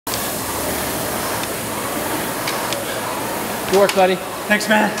Good work, buddy. Thanks,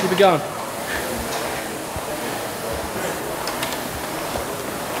 man. Keep it going.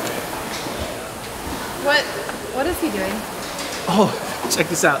 What is he doing? Oh, check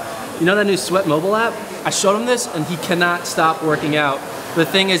this out. You know that new Sweat mobile app? I showed him this and he cannot stop working out. The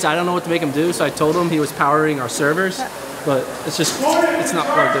thing is, I don't know what to make him do, so I told him he was powering our servers, but it's not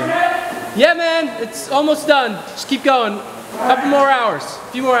plugged in. Yeah, man, it's almost done. Just keep going. A couple more hours,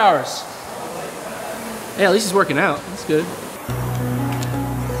 a few more hours. Hey, at least he's working out. That's good.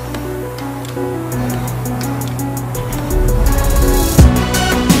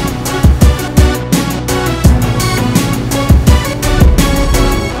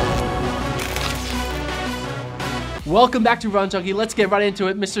 Welcome back to Run Junkie. Let's get right into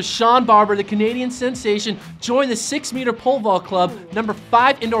it. Mr. Sean Barber, the Canadian sensation, joined the 6-meter pole vault club, number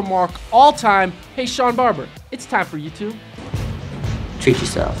 5 indoor mark all time. Hey, Sean Barber, it's time for you to treat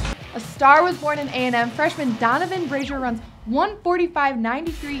yourself. A star was born in A&M. Freshman Donovan Brazier runs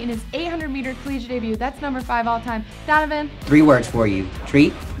 1:45.93 in his 800-meter collegiate debut. That's number 5 all time. Donovan. 3 words for you.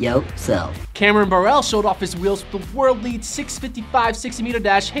 Treat yourself. Cameron Burrell showed off his wheels with the world lead 6:55 60-meter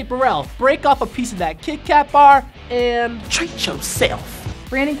dash. Hey, Burrell, break off a piece of that Kit Kat bar and treat yourself.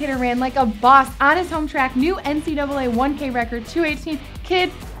 Brandon Kidder ran like a boss on his home track. New NCAA 1K record, 2:18.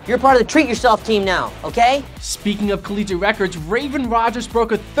 Kid. You're part of the Treat Yourself team now, okay? Speaking of collegiate records, Raven Rogers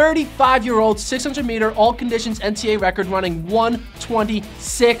broke a 35-year-old 600-meter all conditions NCAA record running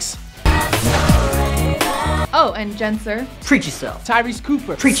 1:26. Oh, and Jen Sir. Treat yourself. Tyrese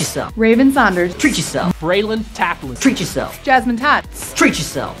Cooper. Treat yourself. Raven Saunders. Treat yourself. Braylon Taplin. Treat yourself. Jasmine Tots. Treat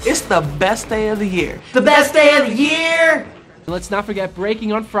yourself. It's the best day of the year. The best day of the year! Let's not forget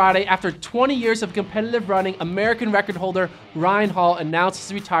breaking on Friday. After 20 years of competitive running, American record holder Ryan Hall announced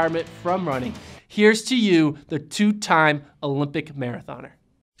his retirement from running. Here's to you, the 2-time Olympic marathoner.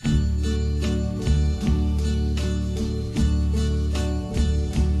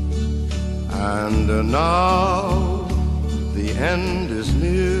 And now the end is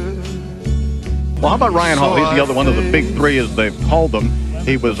near. Well, how about Ryan Hall? He's the other one of the big 3, as they've called them.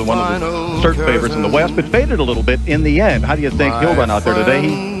 He was one of the search favorites in the West, but faded a little bit in the end. How do you think he'll run out there today?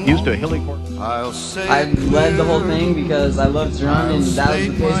 He used to a hilly course. I led the whole thing because I loved to run, and that was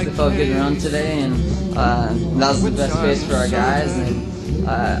the pace that felt good to run today, and that was the best pace for our guys. And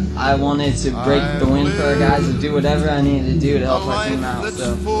I wanted to break the wind for our guys and do whatever I needed to do to help our team out.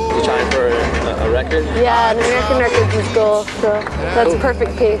 So you're trying for a record? Yeah, an American record is goal, so that's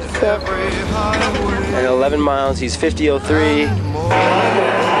perfect pace. So. And 11 miles, he's 50:03.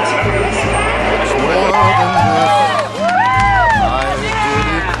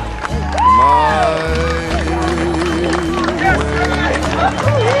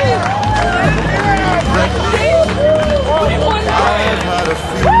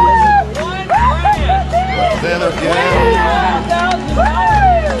 Then again,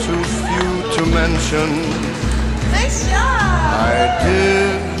 too few to mention. Nice job! I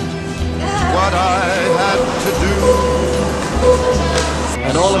did what I had to do.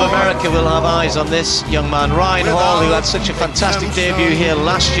 And all of America will have eyes on this young man, Ryan Hall, who had such a fantastic debut here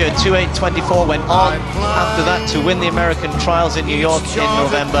last year. 2:8:24, went on after that to win the American trials in New York in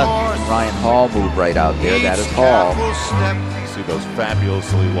November. Ryan Hall moved right out there. That is Hall. See those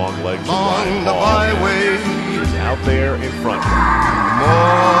fabulously long legs of Ryan Hall. He is out there in front.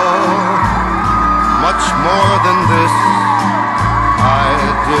 More, much more than this. I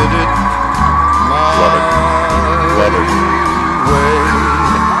did it my way.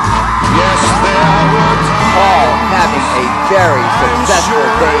 Yes, there were Hall having a very successful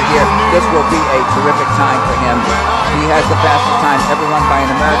day here. This will be a terrific time for him. He has the fastest time ever run by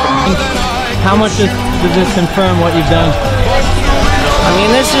an American. How much does this confirm what you've done? I mean,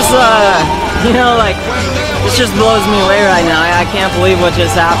 this just, you know, like, this just blows me away right now. I can't believe what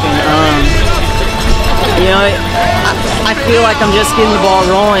just happened. You know, I feel like I'm just getting the ball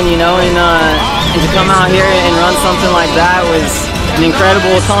rolling, you know, and to come out here and run something like that was an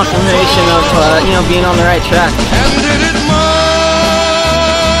incredible confirmation of, you know, being on the right track. And did it